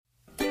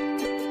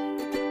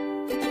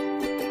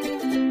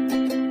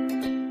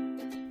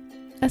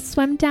A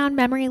swim down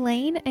memory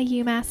lane, a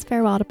UMass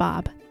farewell to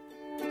Bob.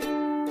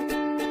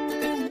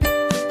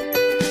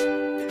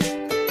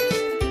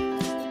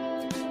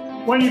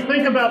 When you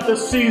think about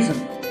this season,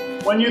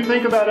 when you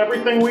think about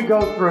everything we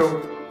go through,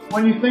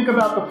 when you think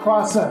about the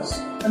process,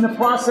 and the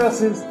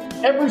process is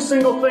every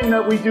single thing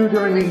that we do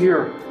during the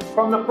year,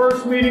 from the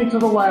first meeting to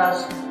the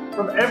last,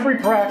 from every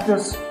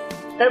practice,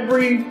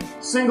 every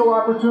single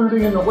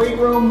opportunity in the weight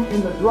room,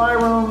 in the dry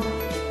room,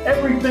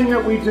 everything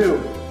that we do.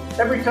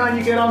 Every time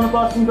you get on the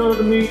bus and go to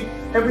the meet,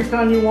 every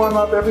time you warm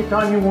up, every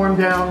time you warm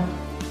down,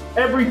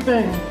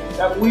 everything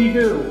that we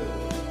do,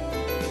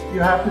 you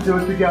have to do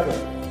it together.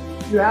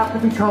 You have to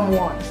become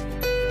one.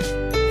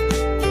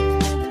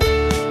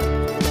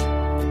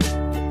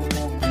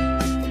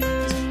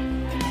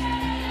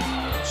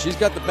 She's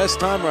got the best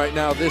time right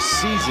now this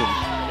season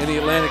in the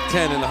Atlantic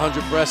 10 in the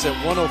 100 breast at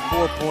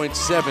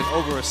 104.7,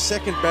 over a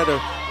second better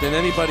than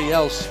anybody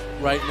else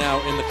right now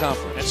in the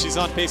conference. And she's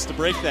on pace to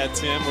break that,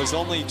 Tim. Was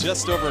only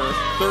just over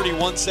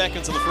 31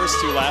 seconds in the first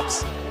two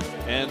laps.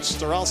 And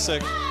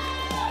Staralsik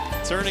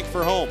turning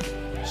for home.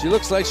 She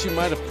looks like she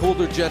might have cooled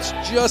her jets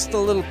just a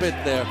little bit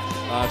there.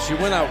 She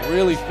went out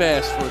really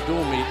fast for a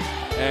dual meet,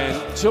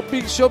 and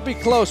she'll be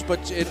close,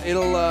 but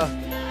it'll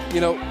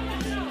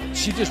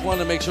she just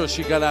wanted to make sure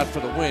she got out for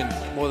the win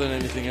more than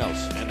anything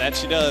else. And that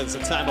she does. A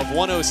time of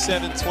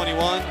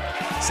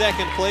 107.21.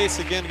 Second place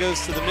again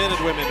goes to the men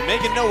and women,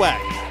 Megan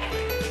Nowak.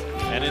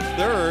 And in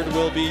third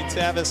will be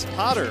Tavis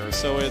Potter.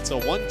 So it's a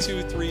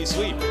 1-2-3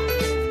 sweep.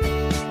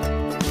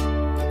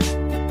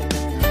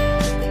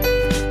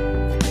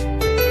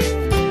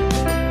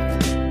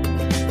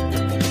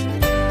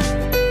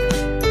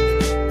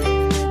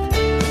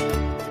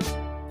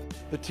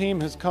 The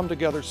team has come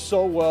together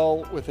so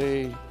well with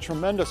a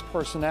tremendous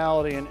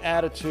personality and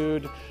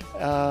attitude.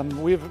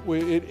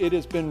 It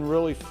has been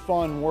really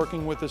fun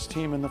working with this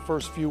team in the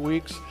first few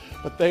weeks,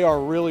 but they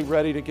are really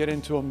ready to get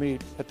into a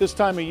meet. At this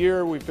time of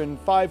year, we've been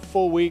 5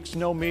 full weeks,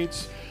 no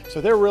meets, so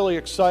they're really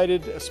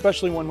excited,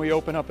 especially when we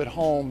open up at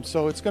home.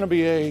 So it's going to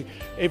be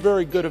a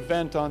very good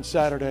event on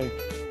Saturday.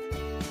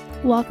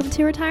 Welcome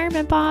to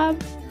retirement,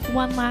 Bob.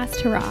 One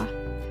last hurrah.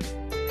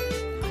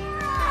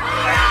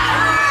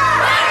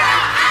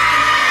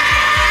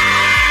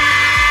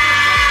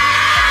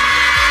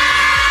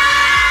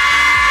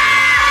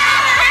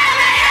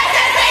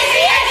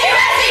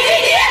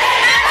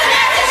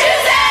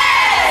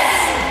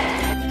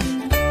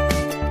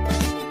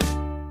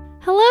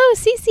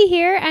 Cece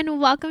here, and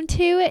welcome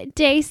to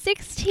day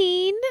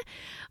 16.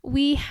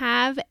 We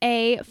have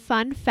a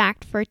fun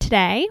fact for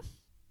today.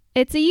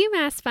 It's a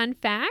UMass fun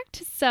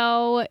fact,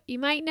 so you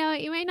might know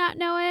it, you might not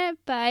know it,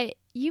 but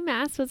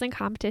UMass was in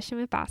competition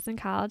with Boston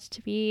College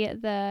to be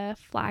the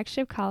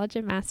flagship college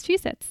in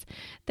Massachusetts.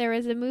 There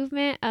was a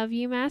movement of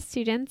UMass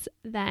students,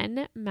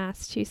 then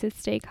Massachusetts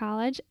State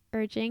College,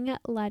 urging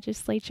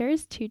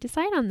legislatures to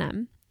decide on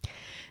them.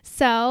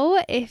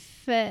 So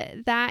if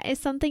that is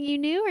something you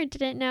knew or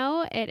didn't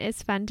know, it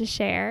is fun to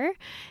share.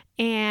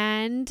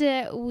 And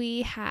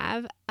we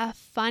have a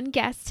fun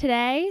guest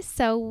today.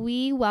 So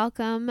we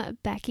welcome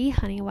Becky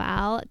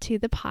Hunnewell to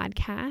the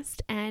podcast.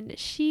 And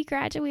she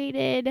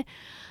graduated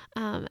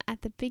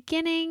at the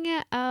beginning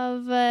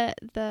of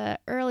the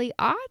early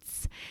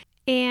aughts.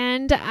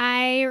 And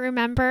I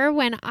remember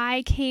when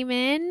I came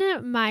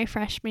in my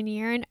freshman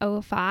year in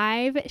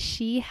 2005,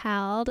 she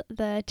held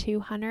the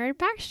 200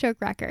 backstroke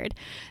record.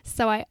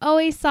 So I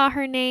always saw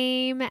her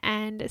name,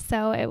 and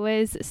so it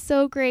was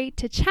so great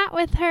to chat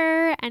with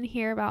her and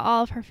hear about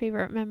all of her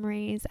favorite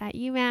memories at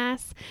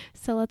UMass.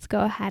 So let's go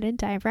ahead and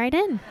dive right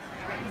in.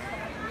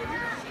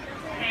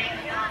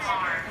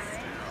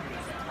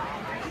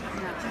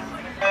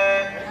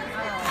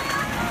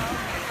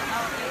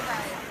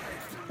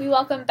 We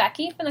welcome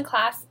Becky from the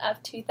class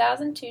of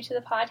 2002 to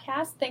the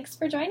podcast. Thanks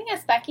for joining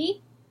us,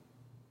 Becky.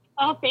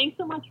 Oh, thanks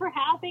so much for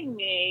having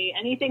me.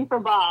 Anything for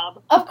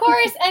Bob. Of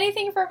course,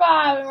 anything for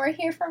Bob. And we're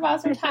here for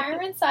Bob's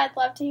retirement, so I'd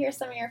love to hear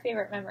some of your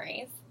favorite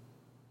memories.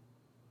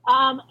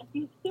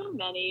 There's so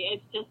many.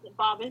 It's just,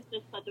 Bob is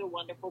just such a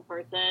wonderful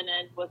person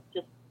and was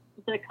just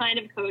the kind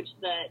of coach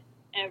that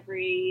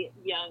every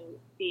young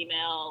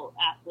female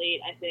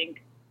athlete, I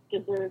think,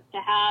 deserves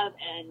to have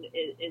and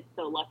is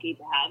so lucky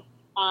to have.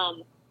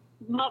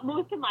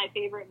 Most of my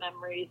favorite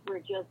memories were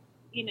just,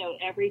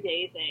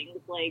 everyday things,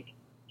 like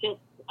just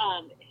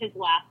his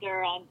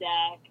laughter on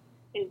deck,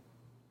 his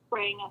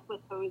spraying us with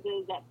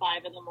hoses at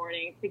 5 a.m.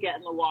 to get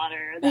in the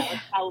water. That was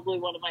probably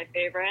one of my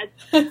favorites.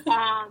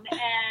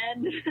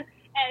 And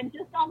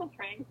just all the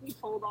pranks we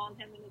pulled on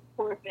him and his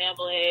poor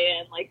family,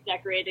 and like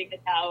decorating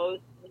his house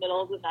in the middle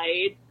of the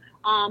night.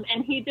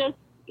 And he dealt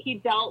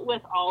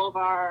with all of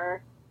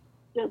our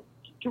just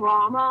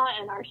drama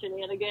and our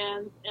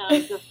shenanigans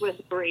just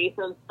with grace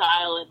and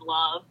style and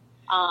love.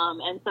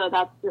 And so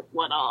that's just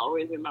what I'll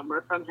always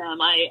remember from him.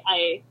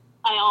 I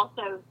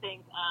also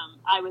think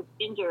I was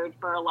injured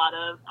for a lot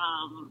of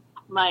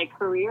my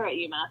career at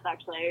UMass.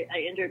 Actually, I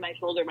injured my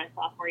shoulder my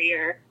sophomore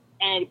year,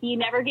 and he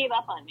never gave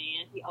up on me,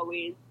 and he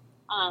always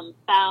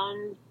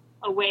found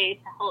a way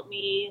to help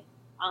me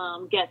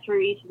get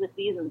through each of the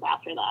seasons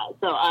after that.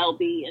 So I'll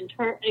be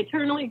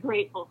eternally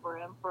grateful for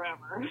him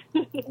forever.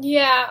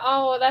 Yeah.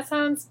 Oh, that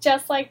sounds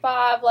just like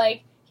Bob.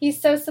 Like,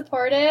 he's so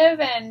supportive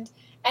and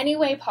any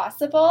way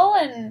possible.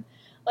 And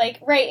like,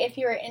 right, if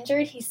you were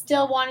injured, he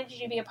still wanted you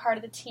to be a part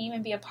of the team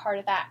and be a part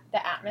of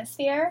the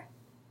atmosphere.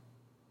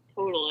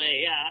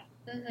 Totally. Yeah.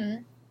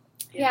 Mm-hmm.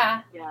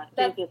 Yeah. Yeah.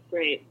 He's just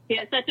great. He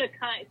has such a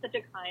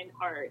kind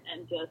heart,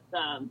 and just,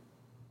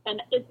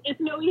 and it's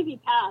no easy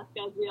task,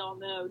 as we all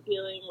know,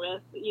 dealing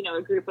with,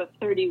 a group of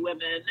 30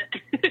 women.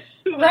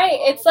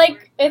 Right.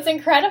 It's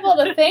incredible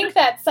to think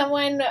that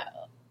someone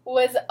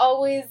was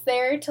always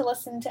there to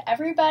listen to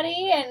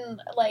everybody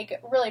and,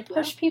 like, really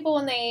push people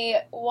when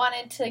they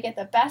wanted to get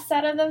the best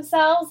out of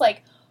themselves.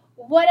 Like,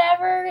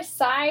 whatever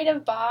side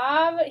of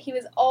Bob, he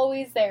was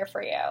always there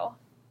for you.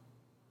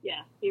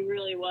 Yeah, he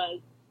really was.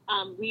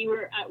 We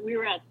were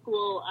at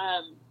school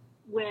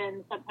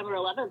when September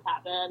 11th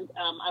happened.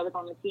 I was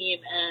on the team,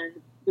 and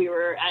we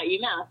were at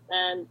UMass,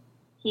 and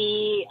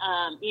he,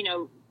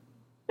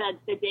 said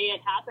the day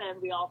it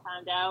happened, we all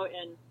found out,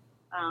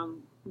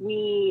 and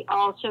we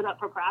all showed up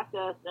for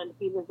practice, and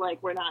he was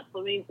like, we're not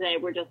swimming today.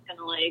 We're just going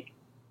to, like,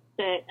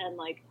 sit and,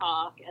 like,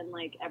 talk and,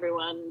 like,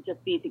 everyone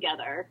just be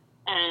together.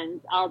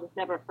 And I'll just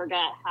never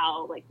forget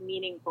how, like,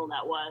 meaningful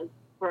that was.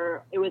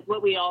 It was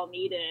what we all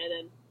needed,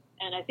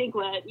 and I think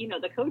what,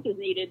 the coaches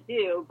needed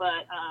too,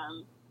 but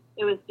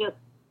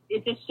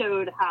it just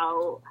showed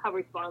how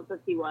responsive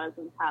he was,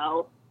 and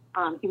how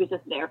he was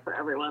just there for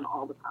everyone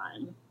all the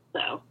time.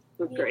 So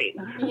it was great.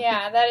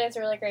 Yeah, that is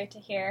really great to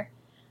hear.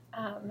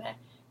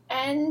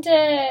 And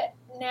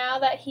now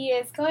that he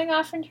is going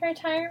off into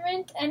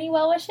retirement, any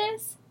well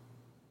wishes?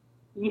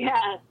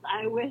 Yes,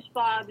 I wish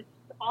Bob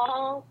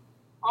all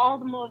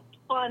the most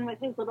fun with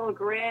his little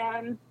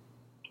grandkids,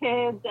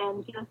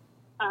 and just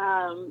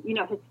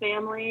his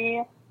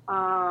family,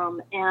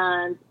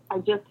 and I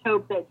just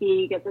hope that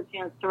he gets a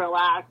chance to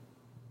relax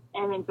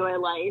and enjoy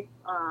life,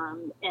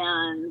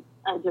 and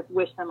I just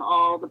wish him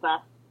all the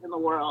best in the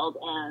world,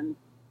 and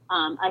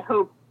I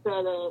hope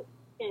that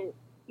it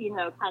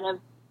kind of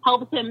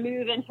helps him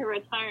move into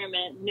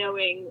retirement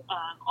knowing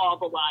all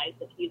the lives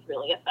that he's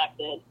really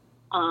affected,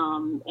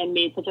 and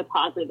made such a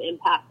positive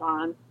impact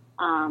on,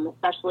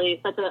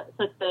 especially such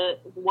a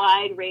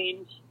wide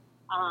range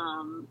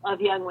of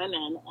young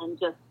women, and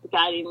just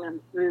guiding them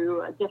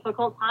through a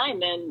difficult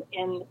time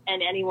in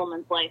any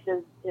woman's life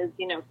is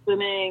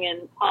swimming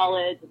and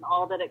college and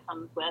all that it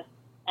comes with.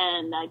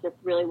 And I just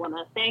really want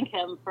to thank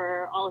him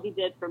for all he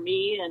did for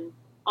me and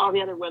all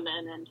the other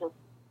women, and just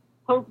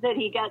hope that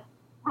he gets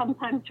some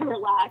time to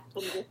relax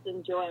and just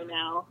enjoy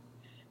now.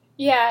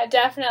 Yeah,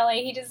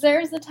 definitely. He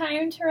deserves the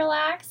time to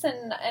relax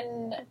and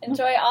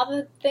enjoy all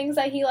the things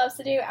that he loves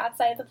to do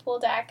outside the pool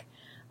deck.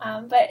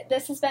 But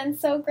this has been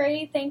so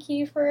great. Thank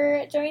you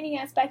for joining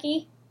us,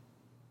 Becky.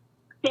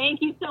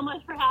 Thank you so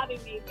much for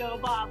having me. Go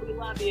Bob, we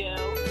love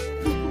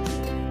you.